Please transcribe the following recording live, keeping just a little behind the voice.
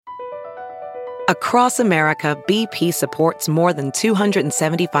Across America, BP supports more than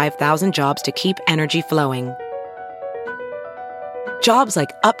 275,000 jobs to keep energy flowing. Jobs like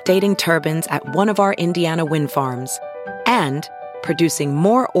updating turbines at one of our Indiana wind farms and producing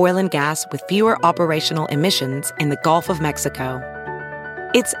more oil and gas with fewer operational emissions in the Gulf of Mexico.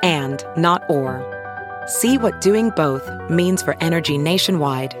 It's and, not or. See what doing both means for energy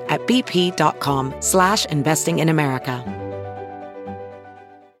nationwide at bp.com/investing in America.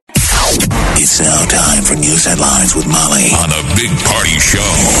 It's now time for news headlines with Molly on the Big Party Show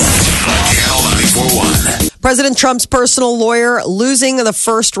on Channel 941. President Trump's personal lawyer losing the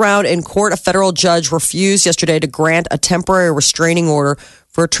first round in court. A federal judge refused yesterday to grant a temporary restraining order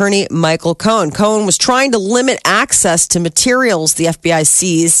for attorney Michael Cohen. Cohen was trying to limit access to materials the FBI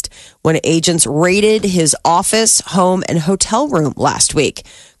seized when agents raided his office, home, and hotel room last week.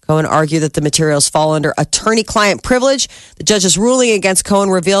 Cohen argued that the materials fall under attorney-client privilege. The judge's ruling against Cohen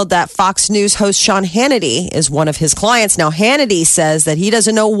revealed that Fox News host Sean Hannity is one of his clients. Now, Hannity says that he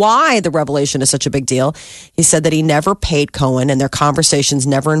doesn't know why the revelation is such a big deal. He said that he never paid Cohen and their conversations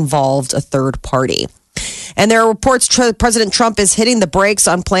never involved a third party. And there are reports President Trump is hitting the brakes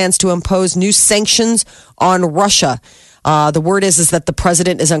on plans to impose new sanctions on Russia. The word is that the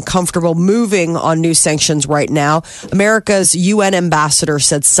president is uncomfortable moving on new sanctions right now. America's UN ambassador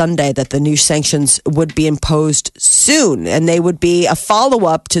said Sunday that the new sanctions would be imposed soon, and they would be a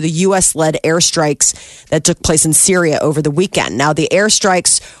follow-up to the U.S.-led airstrikes that took place in Syria over the weekend. Now, the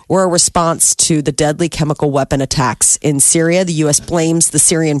airstrikes were a response to the deadly chemical weapon attacks in Syria. The U.S. blames the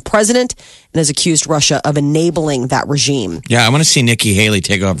Syrian president and has accused Russia of enabling that regime. Yeah, I want to see Nikki Haley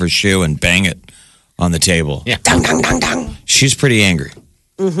take off her shoe and bang it on the table. Yeah. Dang, dang, dang, dang. She's pretty angry.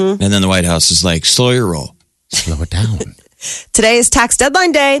 Mm-hmm. And then the White House is like, slow your roll. Slow it down. Today is tax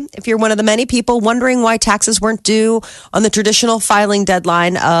deadline day. If you're one of the many people wondering why taxes weren't due on the traditional filing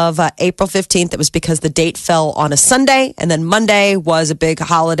deadline of April 15th, it was because the date fell on a Sunday, and then Monday was a big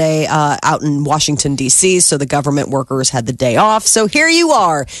holiday out in Washington, D.C., so the government workers had the day off. So here you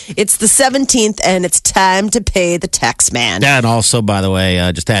are. It's the 17th, and it's time to pay the tax man. Yeah, and also, by the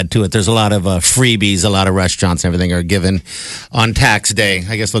way, just to add to it, there's a lot of freebies, a lot of restaurants and everything are given on tax day.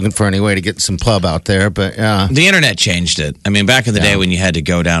 I guess looking for any way to get some pub out there, but the internet changed it. I mean, back in the day when you had to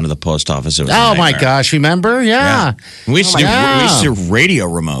go down to the post office, it was oh my gosh, remember? Yeah. We used to do radio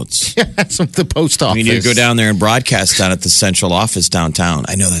remotes. Yeah, some the post office. We need to go down there and broadcast down at the central office downtown.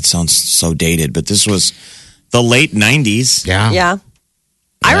 I know that sounds so dated, but this was the late 90s. Yeah.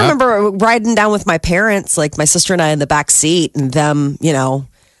 I remember riding down with my parents, like my sister and I in the back seat, and them,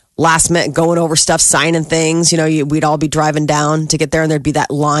 last minute going over stuff, signing things. We'd all be driving down to get there, and there'd be that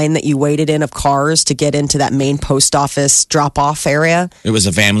line that you waited in of cars to get into that main post office drop-off area. It was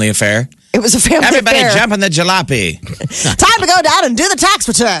a family affair? It was a family Everybody affair. jump in the jalopy. Time to go down and do the tax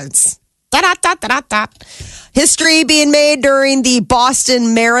returns. Da-da-da-da-da-da. History being made during the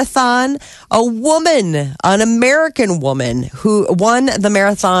Boston Marathon. A woman, an American woman, who won the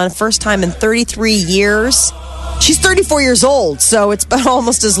marathon first time in 33 years. She's 34 years old, so it's been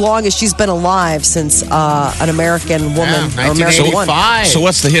almost as long as she's been alive since an American woman or American won. So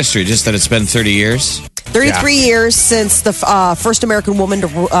what's the history? Just that it's been 30 years? 33 years since the first American woman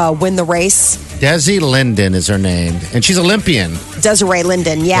to win the race. Desi Linden is her name, and she's Olympian. Desiree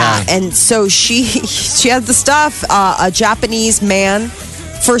Linden, yeah. And so she has the stuff. A Japanese man,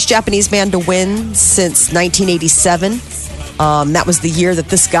 first Japanese man to win since 1987. That was the year that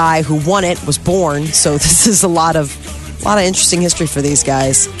this guy who won it was born. So this is a lot of interesting history for these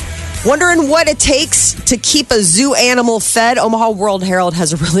guys. Wondering what it takes to keep a zoo animal fed? Omaha World Herald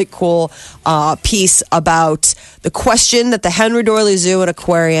has a really cool piece about the question that the Henry Doorly Zoo and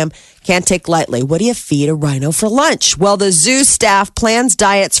Aquarium can't take lightly. What do you feed a rhino for lunch? Well, the zoo staff plans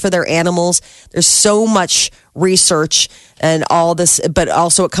diets for their animals. There's so much research and all this, but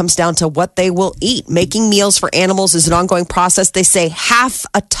also it comes down to what they will eat. Making meals for animals is an ongoing process. They say half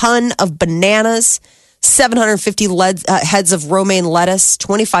a ton of bananas, 750 heads of romaine lettuce,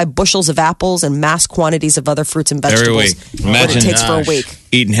 25 bushels of apples, and mass quantities of other fruits and vegetables. Every week. Imagine what it takes for a week.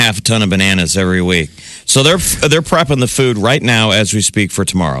 Eating half a ton of bananas every week. So they're prepping the food right now as we speak for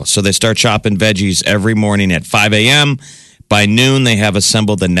tomorrow. So they start chopping veggies every morning at 5 a.m. By noon, they have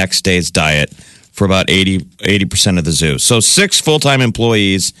assembled the next day's diet for about 80% of the zoo. So 6 full-time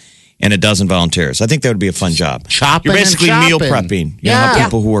employees and a dozen volunteers. I think that would be a fun job. Chopping You're basically and meal chopping. prepping. You know how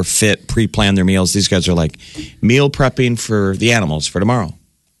people who are fit pre-plan their meals. These guys are like meal prepping for the animals for tomorrow.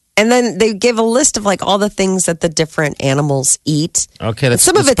 And then they give a list of like all the things that the different animals eat. Okay,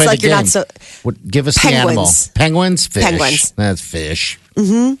 some of let's it's play like the you're game. not so. Give us Penguins. the animal. Penguins, fish. Penguins. That's fish.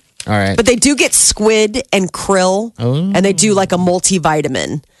 Mm-hmm. All right. But they do get squid and krill, and they do like a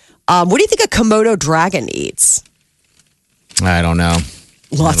multivitamin. What do you think a Komodo dragon eats? I don't know.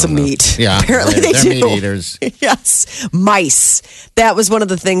 Lots of meat. Yeah, apparently they they're do. meat eaters. Yes, mice. That was one of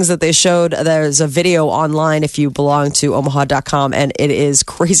the things that they showed. There's a video online if you belong to Omaha.com, and it is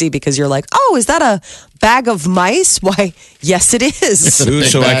crazy because you're like, oh, is that a bag of mice? Why, yes, it is. Ooh,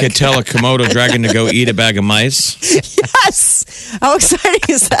 so I could tell a Komodo dragon to go eat a bag of mice. Yes. How exciting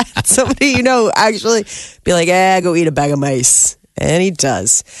is that? Somebody actually be like, go eat a bag of mice. And he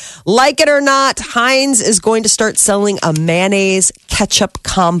does. Like it or not, Heinz is going to start selling a mayonnaise ketchup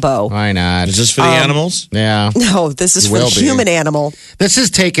combo. Why not? Is this for the animals? Yeah. No, this is for the human animal. This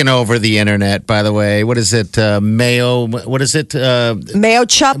is taking over the internet, by the way. What is it? Mayo. What is it? Mayo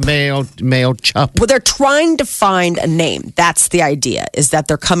Chup. Mayo Chup. Well, they're trying to find a name. That's the idea, is that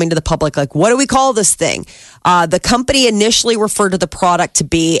they're coming to the public like, what do we call this thing? The company initially referred to the product to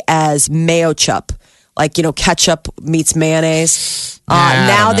be as Mayo Chup. Like, ketchup meets mayonnaise.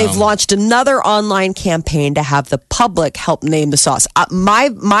 Now they've launched another online campaign to have the public help name the sauce.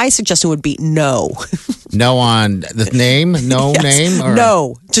 My suggestion would be no. No on the name? No Yes. name? Or?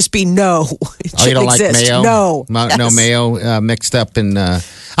 No. Just be no. It Oh, you don't shouldn't like exist. mayo? No. No Yes. mayo mixed up in.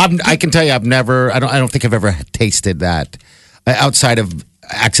 I can tell you, I don't think I've ever tasted that outside of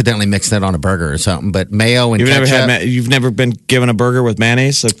accidentally mixing it on a burger or something. But mayo and ketchup. You've never been given a burger with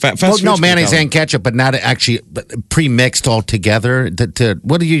mayonnaise? Like fast Well, no, food's mayonnaise become- and ketchup, but not actually pre-mixed all together.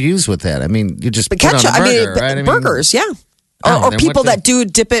 What do you use with that? I mean, you just But put it ketchup, on a burger, right? burgers, yeah. Oh, Or then people what the- that do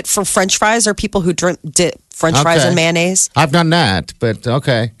dip it for French fries, or people who dip French fries Okay. in mayonnaise. I've done that, but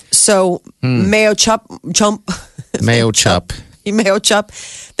okay. So Mayo Chup, Mayo Chup. Mayo Chup.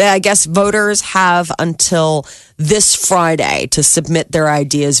 I guess voters have until this Friday to submit their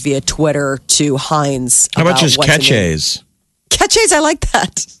ideas via Twitter to Heinz. How about about just what to name. Ketchays? Ketchays, I like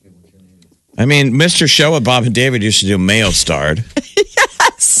that. I mean, Mr. Show with Bob and David used to do mayo starred.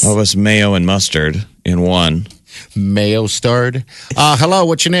 Yes. That was mayo and mustard in one. Mayo starred. Hello,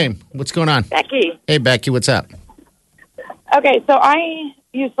 what's your name? What's going on? Becky. Hey, Becky, what's up? Okay, so I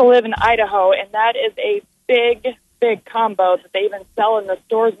used to live in Idaho, and that is a big combo that they even sell in the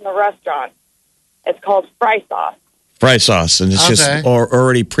stores and the restaurants. It's called fry sauce. Fry sauce. And it's Okay. just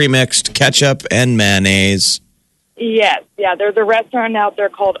already pre-mixed ketchup and mayonnaise. Yes, yeah, there's a restaurant out there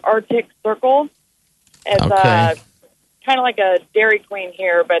called Arctic Circle. It's Okay. kind of like a Dairy Queen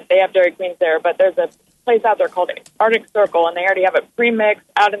here, but they have Dairy Queens there. But there's a place out there called Arctic Circle, and they already have it pre-mixed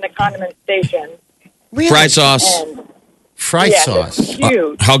out in the condiment station. Really? Fry sauce. And Fry yes, sauce. it's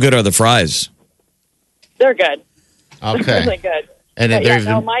huge. How good are the fries? They're good. Okay. They're really good. And But there's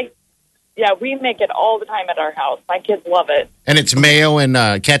we make it all the time at our house. My kids love it. and it's mayo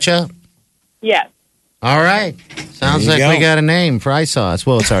and ketchup. Yes. All right. Sounds There like you we go. got a name, fry sauce.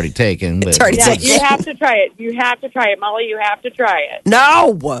 Well, it's already taken. But It's already Yeah, taken. you have to try it. You have to try it, Molly. You have to try it.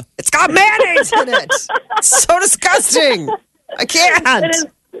 No, it's got mayonnaise in it. It's so disgusting. I can't. It is.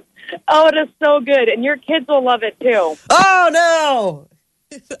 Oh, it is so good, and your kids will love it too. Oh no.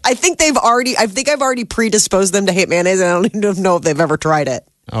 I think I've already predisposed them to hate mayonnaise, and I don't even know if they've ever tried it.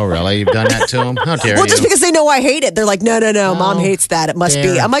 Oh, really? You've done that to them? How dare Well, you? just because they know I hate it, they're like, no, Mom hates that. It must be.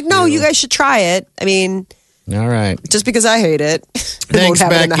 dare I'm like, no, you. you guys should try it. I mean, All right. just because I hate it, they won't Thanks, have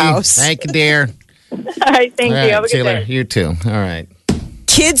Becky. it in the house. Thank you, dear. All right, thank All you. right. Have a See you good later. day. You too. All right.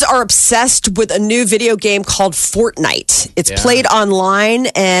 Kids are obsessed with a new video game called Fortnite. It's Yeah. played online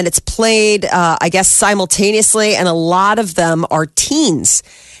and it's played, I guess, simultaneously, and a lot of them are teens.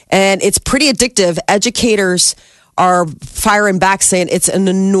 And it's pretty addictive. Educators are firing back saying it's an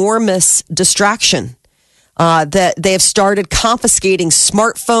enormous distraction. That they have started confiscating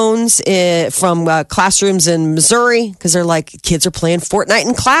smartphones from classrooms in Missouri because they're like, kids are playing Fortnite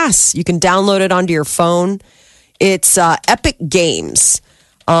in class. You can download it onto your phone. It's Epic Games.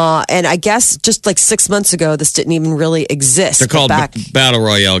 And I guess just like 6 months ago, this didn't even really exist. They're But called Battle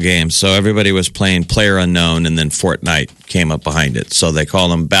Royale games. So everybody was playing Player Unknown, and then Fortnite came up behind it. So they call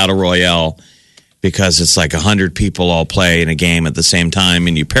them Battle Royale because it's like 100 people all play in a game at the same time,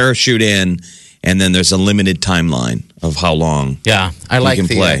 and you parachute in, and then there's a limited timeline of how long Yeah, I you like can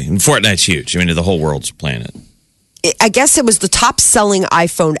the play. And Fortnite's huge. I mean, the whole world's playing it. I guess it was the top selling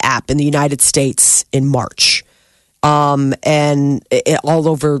iPhone app in the United States in March. And all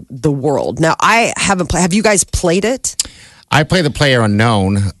over the world. Now, I haven't played. Have you guys played it? I play the Player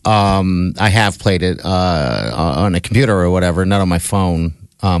Unknown. I have played it on a computer or whatever, not on my phone.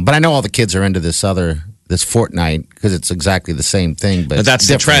 But I know all the kids are into this Fortnite because it's exactly the same thing. But But that's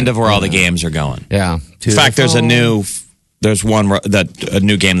the different. trend of where all the games are going. Yeah. In fact, there's a new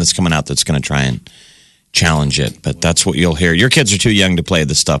game that's coming out that's going to try and challenge it. But that's what you'll hear. Your kids are too young to play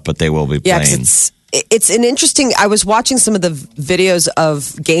this stuff, but they will be Yeah, 'cause playing. it's it's an interesting. I was watching some of the videos of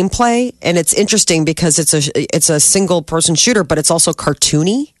gameplay, and it's interesting because it's a single person shooter, but it's also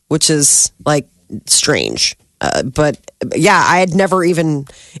cartoony, which is like strange. But yeah, I had never even.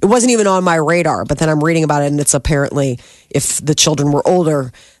 It wasn't even on my radar. But then I'm reading about it, and it's apparently if the children were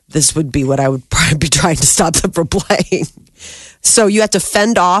older, this would be what I would probably be trying to stop them from playing. So you have to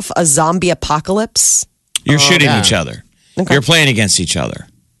fend off a zombie apocalypse. You're shooting each other. Okay. You're playing against each other.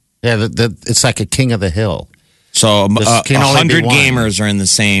 Yeah, it's like a king of the hill. So can only be 100 one. gamers are in the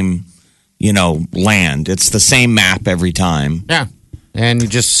same, land. It's the same map every time. Yeah. And you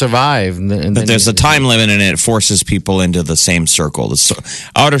just survive. But there's a time limit, and it forces people into the same circle. The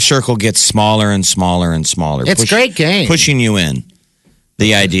outer circle gets smaller and smaller and smaller. It's a great game. Pushing you in,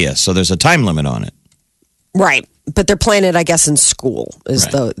 the idea. So there's a time limit on it. Right. But they're playing it, I guess, in school is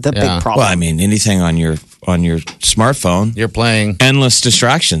the big problem. Well, I mean, anything on your smartphone, You're playing endless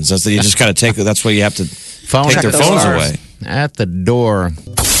distractions. You just got to take. That's why you have to phone take their phones away. At the door.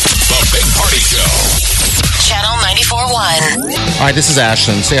 The Big Party Show. Channel 94.1. All right, this is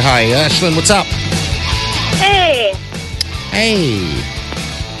Ashlyn. Say hi. Ashlyn, what's up? Hey, Hey.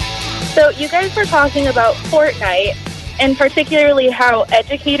 so you guys were talking about Fortnite and particularly how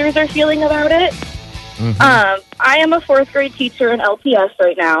educators are feeling about it. I am a fourth grade teacher in LPS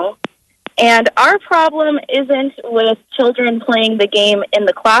right now, and our problem isn't with children playing the game in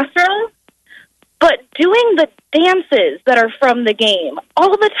the classroom, but doing the dances that are from the game all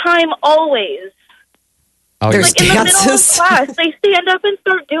the time, always. Oh, There's Like in the middle of dances. class, they stand up and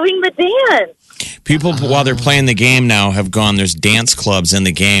start doing the dance. People, while they're playing the game now, have gone. There's dance clubs in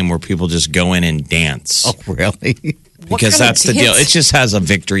the game where people just go in and dance. Oh, really? Because kind of that's the deal. dance? It just has a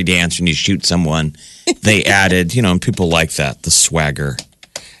victory dance when you shoot someone. They added, and people like that, the swagger.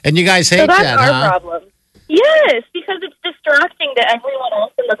 And you guys hate So that's that, our huh? problem. Yes, because it's distracting to everyone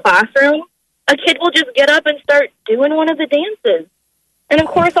else in the classroom. A kid will just get up and start doing one of the dances. And of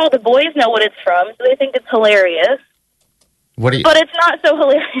course, all the boys know what it's from, so they think it's hilarious. What do you? But it's not so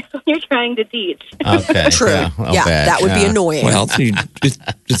hilarious when you're trying to teach. Okay. True. I'll Yeah, bet, that would be yeah. annoying. Well,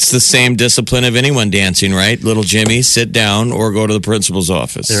 it's the same discipline of anyone dancing, right? Little Jimmy, sit down or go to the principal's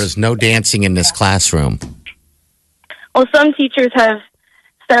office. There's no dancing in this classroom. Well, some teachers have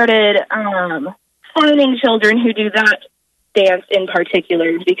started finding children who do that dance in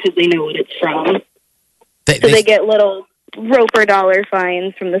particular because they know what it's from. So they get little Roper dollar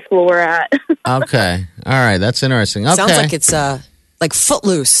fines from the school we're at. Okay. All right. That's interesting. Okay. Sounds like it's like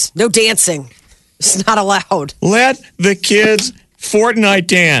Footloose. No dancing. It's not allowed. Let the kids Fortnite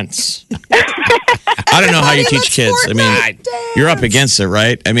dance. I don't know how you Everybody, teach kids. let's I mean, Fortnite dance. you're up against it,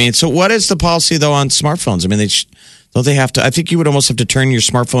 right? I mean, so what is the policy though on smartphones? I mean, don't they have to? I think you would almost have to turn your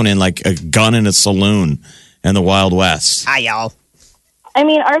smartphone in like a gun in a saloon in the Wild West. Hi, y'all. I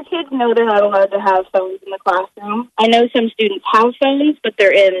mean, our kids know they're not allowed to have phones in the classroom. I know some students have phones, but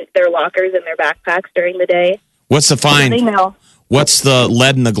they're in their lockers and their backpacks during the day. What's the So fine? they know. What's the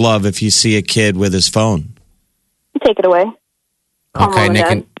lead in the glove if you see a kid with his phone? Take it away. Call Okay. mom And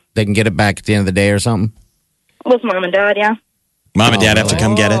and they can get it back at the end of the day or something. With mom and dad, yeah. Mom and dad have to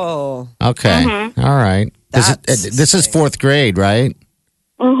come get it. Oh. Okay. All right. That's This is fourth grade, right?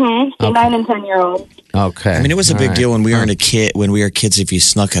 Mm-hmm. 9 and 10-year-olds. Okay. I mean, it was a All big right. deal when we were kids. If you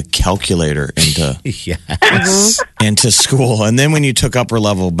snuck a calculator Yes. into school, and then when you took upper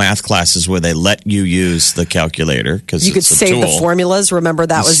level math classes where they let you use the calculator because You could it's a save the tool, formulas. Remember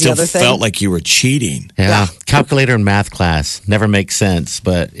that it was still the other thing? felt like you were cheating. Yeah. Calculator in math class never makes sense,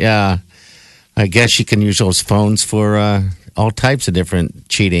 but yeah, I guess you can use those phones for all types of different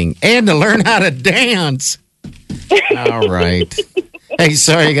cheating and to learn how to dance. All right. Hey,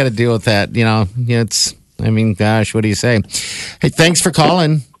 sorry you got to deal with that. Gosh, what do you say? Hey, thanks for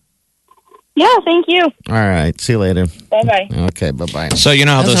calling. Yeah, thank you. All right. See you later. Bye-bye. Okay. Bye-bye. So you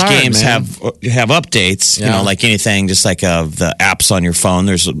know how That's those hard, games man. have updates. You Yeah. know, like anything, just like the apps on your phone.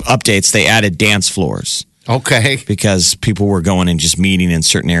 There's updates. They added dance floors Okay. because people were going and just meeting in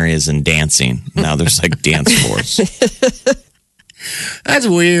certain areas and dancing. Now there's like dance floors. That's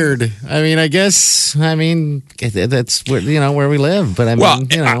weird. I guess that's where we live. But Well,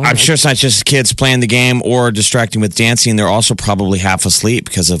 I'm sure it's not just kids playing the game or distracting with dancing. They're also probably half asleep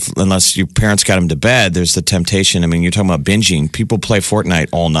because unless your parents got them to bed, there's the temptation. I mean, you're talking about binging. People play Fortnite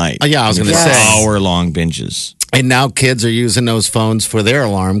all night. Yeah, I was going to Yes. say. Hour-long binges. And now kids are using those phones for their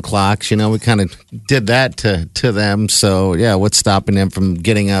alarm clocks. We kind of did that to them. So yeah, what's stopping them from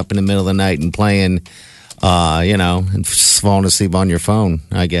getting up in the middle of the night and playing? And falling asleep on your phone,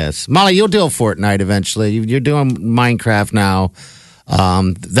 I guess. Molly, you'll do Fortnite eventually. You're doing Minecraft now.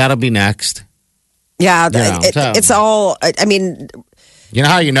 That'll be next. Yeah, Yeah, so- it's all. I mean, You know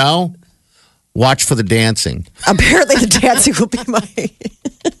how you know? Watch for the dancing. Apparently, the dancing will be my.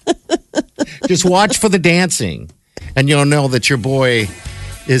 Just watch for the dancing, and you'll know that your boy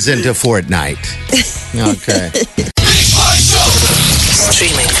is into Fortnite. Okay.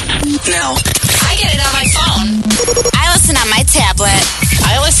 Streaming now. I get it on my phone. I listen on my tablet.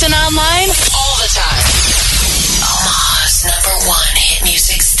 I listen online all the time. Omaha's #1 hit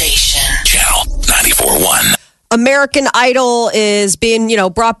music station. Channel 94.1. American Idol is being,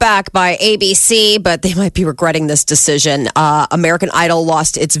 brought back by ABC, but they might be regretting this decision. American Idol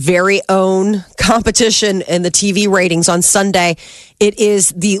lost its very own competition in the TV ratings on Sunday. It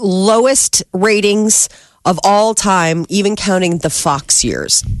is the lowest ratings of all time, even counting the Fox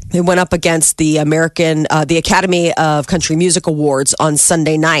years. It went up against the Academy of Country Music Awards on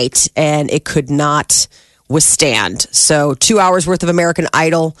Sunday night, and it could not withstand. So 2 hours worth of American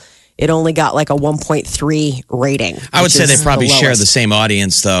Idol, it only got like a 1.3 rating. I would say they probably share the same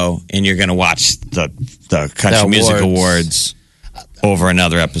audience, though, and you're going to watch the Country Music Awards over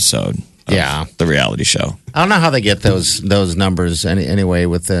another episode of the reality show. I don't know how they get those numbers anyway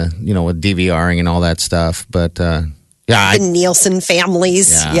with the with DVRing and all that stuff, but the Nielsen families,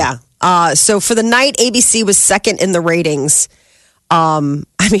 so for the night, ABC was second in the ratings.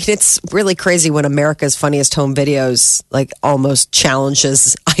 It's really crazy when America's Funniest Home Videos almost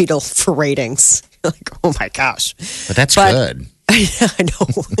challenges Idol for ratings. Oh my gosh! But that's good. I know.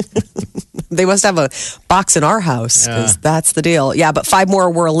 They must have a box in our house because that's the deal. Yeah, but 5 more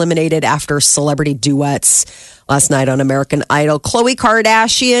were eliminated after celebrity duets last night on American Idol. Khloe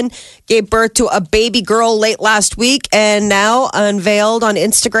Kardashian gave birth to a baby girl late last week and now unveiled on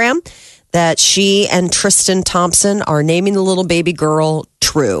Instagram that she and Tristan Thompson are naming the little baby girl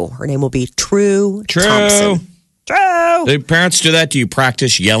True. Her name will be True Thompson. True. Do parents do that? Do you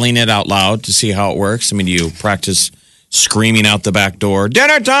practice yelling it out loud to see how it works? I mean, do you practice screaming out the back door,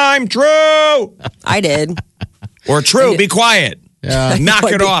 dinner time, True? I did. Or True, be quiet. Yeah. Knock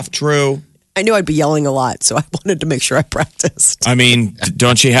it off, True. I knew I'd be yelling a lot, so I wanted to make sure I practiced. I mean,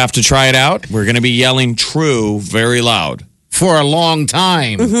 don't you have to try it out? We're going to be yelling True very loud. For a long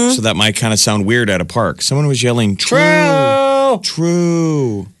time. Mm-hmm. So that might kind of sound weird at a park. Someone was yelling, True!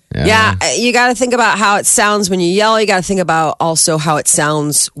 True. Yeah, you got to think about how it sounds when you yell. You got to think about also how it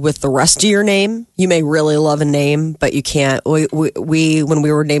sounds with the rest of your name. You may really love a name, but you can't. We when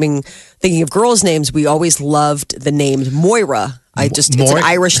we were thinking of girls' names, we always loved the name Moira. It's an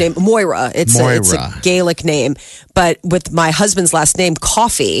Irish name, Moira. It's a Gaelic name. But with my husband's last name,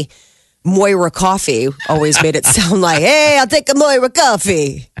 Coffee, Moira Coffee always made it sound like, hey, I'll take a Moira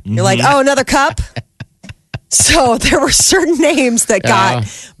Coffee. You're like, oh, another cup? So there were certain names that got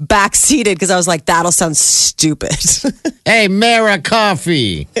backseated because I was like, that'll sound stupid. Hey, Moira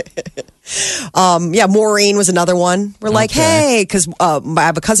Coffee. Maureen was another one. We're like, hey, because I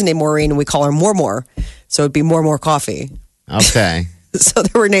have a cousin named Maureen and we call her More. So it'd be More Coffee. Okay. So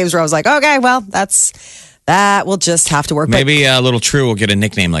there were names where I was like, okay, well, that will just have to work. Maybe little True will get a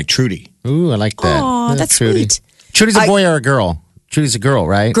nickname like Trudy. Ooh, I like that. Oh, that's Trudy. sweet. Trudy's a boy or a girl? Trudy's a girl,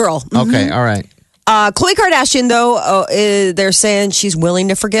 right? Girl. Mm-hmm. Okay, all right. Khloe Kardashian, though, they're saying she's willing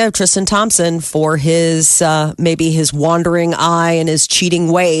to forgive Tristan Thompson for his maybe his wandering eye and his cheating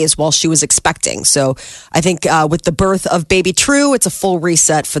ways while she was expecting. So I think with the birth of baby True, it's a full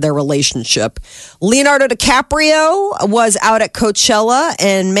reset for their relationship. Leonardo DiCaprio was out at Coachella,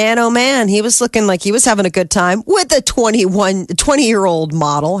 and man, oh man, he was looking like he was having a good time with a 20-year-old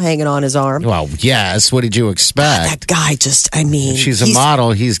model hanging on his arm. Well, yes. What did you expect? That guy She's a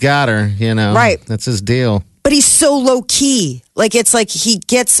model. He's got her, Right. That's his deal. But he's so low key. It's like he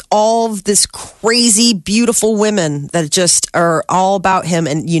gets all of this crazy, beautiful women that just are all about him.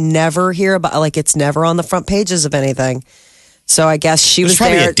 And you never hear about, it's never on the front pages of anything. So I guess she was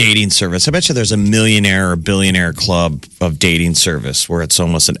probably there. a dating service. I bet you there's a millionaire or billionaire club of dating service where it's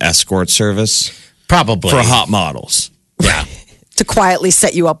almost an escort service. Probably. For hot models. Yeah. To quietly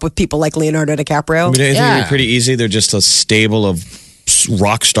set you up with people like Leonardo DiCaprio. I mean, I think it'd be pretty easy. They're just a stable of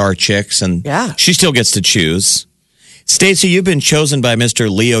rock star chicks, and she still gets to choose. Stacey, you've been chosen by Mr.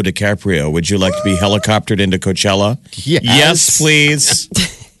 Leo DiCaprio. Would you like to be helicoptered into Coachella? Yes, please.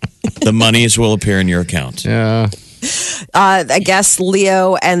 The monies will appear in your account. Yeah. I guess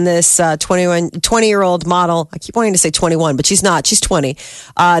Leo and this 20-year-old model, I keep wanting to say 21, but she's not. She's 20.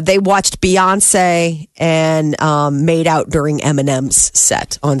 They watched Beyonce and made out during Eminem's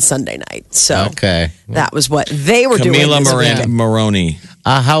set on Sunday night. So that was what they were doing. Camila Moroni.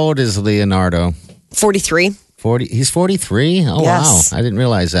 How old is Leonardo? 43. 40. He's 43? Oh, yes. Wow. I didn't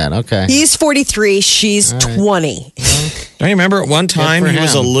realize that. Okay. He's 43. She's 20. Don't you remember at one time he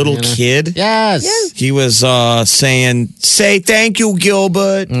was a little kid? Yes. He was saying, say thank you,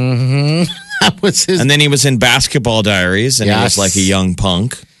 Gilbert. Mm-hmm. That was his. And then he was in Basketball Diaries, and he was like a young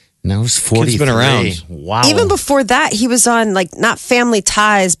punk. No, it was 43. Kid's been around. Wow. Even before that, he was on not Family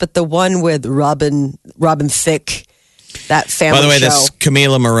Ties, but the one with Robin Thicke, that family show. By the way, this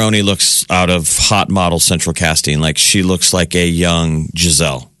Camila Moroni looks out of Hot Model Central Casting. Like, she looks like a young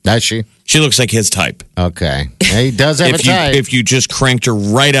Giselle. Does she? She looks like his type. Okay. Yeah, he does have a type. If you just cranked her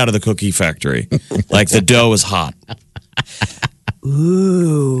right out of the cookie factory, like the dough is hot.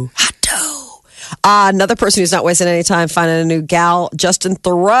 Ooh, hot dough. Another person who's not wasting any time finding a new gal, Justin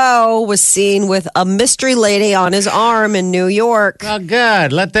Theroux, was seen with a mystery lady on his arm in New York. Oh,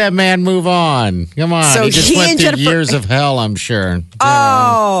 good. Let that man move on. Come on. So he just he went and through Jennifer- years of hell, I'm sure.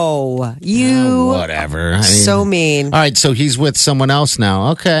 Whatever. I mean, So mean. All right, so he's with someone else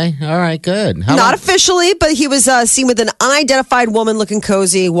now. Okay. All right, good. How Not long- officially, but he was seen with an unidentified woman looking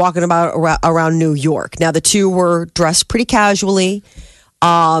cozy walking about around New York. Now, the two were dressed pretty casually.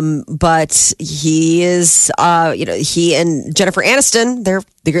 But he is, he and Jennifer Aniston,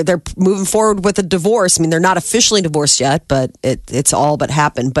 they're moving forward with a divorce. I mean, they're not officially divorced yet, but it's all but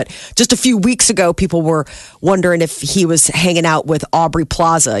happened. But just a few weeks ago, people were wondering if he was hanging out with Aubrey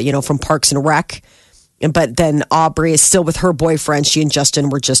Plaza, from Parks and Rec. But then Aubrey is still with her boyfriend. She and Justin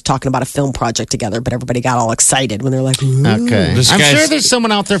were just talking about a film project together, but everybody got all excited when they're like, ooh. Okay. This I'm guy's sure there's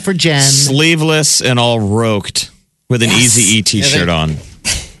someone out there for Jen. Sleeveless and all roked with an Eazy-E t-shirt on.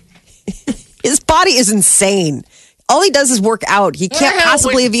 His body is insane. All he does is work out. He can't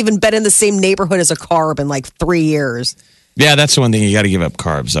possibly have even been in the same neighborhood as a carb in 3 years. Yeah, that's the one thing. You got to give up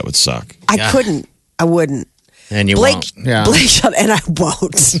carbs. That would suck. I couldn't. I wouldn't. And you Blake, won't. Yeah. Blake Shelton, and I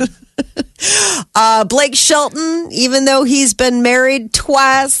won't. Blake Shelton, even though he's been married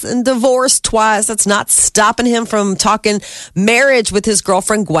twice and divorced twice, that's not stopping him from talking marriage with his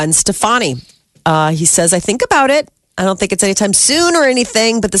girlfriend, Gwen Stefani. He says, I think about it. I don't think it's anytime soon or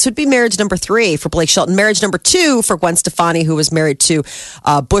anything, but this would be marriage number 3 for Blake Shelton. Marriage number 2 for Gwen Stefani, who was married to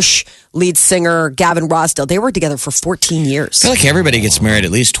Bush lead singer Gavin Rossdale. They were together for 14 years. I feel like everybody gets married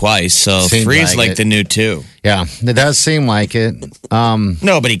at least twice, so Seems 3 is like like it. the new 2. Yeah, it does seem like it.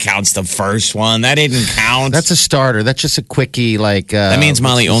 Nobody counts the first one. That didn't count. That's a starter. That's just a quickie, that means,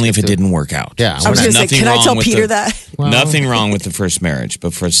 Molly, only if it didn't work out. Yeah. I was going to say, Nothing can I wrong tell with Peter that? Nothing wrong with the first marriage,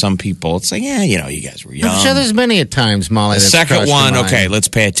 but for some people, it's like, you guys were young. I'm sure there's many a times, Molly. The that's second crossed your one, mind. okay, let's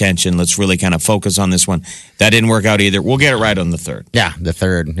pay attention. Let's really kind of focus on this one. That didn't work out either. We'll get it right on the third. Yeah, the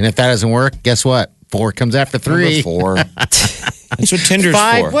third. And if that doesn't work, guess what? 4 comes after 3. Number 4. That's what Tinder's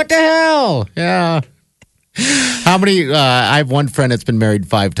 5. for. What the hell? Yeah. How many? I have one friend that's been married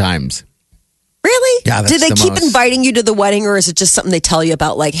 5 times. Really? Yeah, that's Did they the keep most. inviting you to the wedding, or is it just something they tell you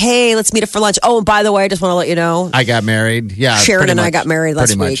about, like, hey, let's meet up for lunch? Oh, and by the way, I just want to let you know. I got married. Yeah. Sharon pretty and I much- got married last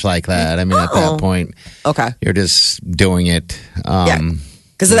Pretty week. much like that. I mean, at that point, Okay. you're just doing it. Yeah.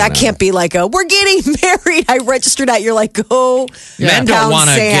 Because that can't be like, we're getting married. I registered at. You're like, go. Men don't pound want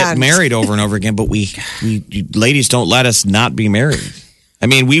to get sand. married over and over again, but we ladies don't let us not be married. I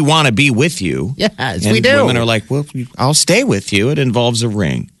mean, we want to be with you. Yes, and we do. Women are like, well, I'll stay with you. It involves a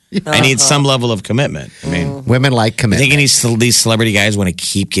ring. I need some level of commitment. I mean, Women like I commitment. think these celebrity guys want to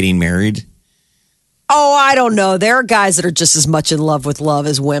keep getting married. Oh, I don't know. There are guys that are just as much in love with love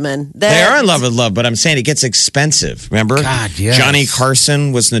as women. They are in love with love, but I'm saying it gets expensive. Remember? God, yes. Johnny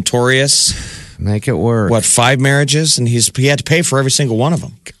Carson was notorious. Make it work. What, 5 marriages? And he had to pay for every single one of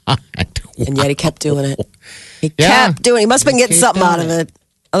them. And yet he kept doing it. He Yeah. kept doing it. He must have been getting Keep something out doing of it.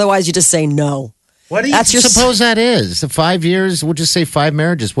 Otherwise, you just say no. What do you That's your- suppose that is? The 5 years, we'll just say 5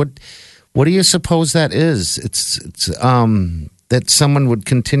 marriages. What do you suppose that is? It's that someone would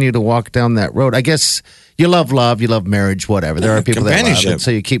continue to walk down that road. I guess you love love, you love marriage, whatever. There are people that love Companionship. it, so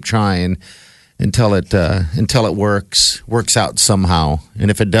you keep trying until it works out somehow.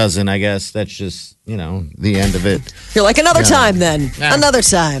 And if it doesn't, I guess that's just the end of it. You're like, another Yeah. time then. Yeah. Another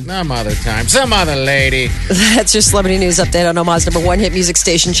time. Some other time, some other lady. That's your celebrity news update on Omaha's number 1 hit music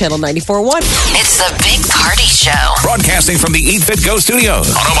station, Channel 94.1. It's the Big Party Show. Broadcasting from the Eat Fit Go studios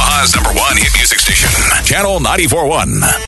on Omaha's number 1 hit music station, Channel 94.1.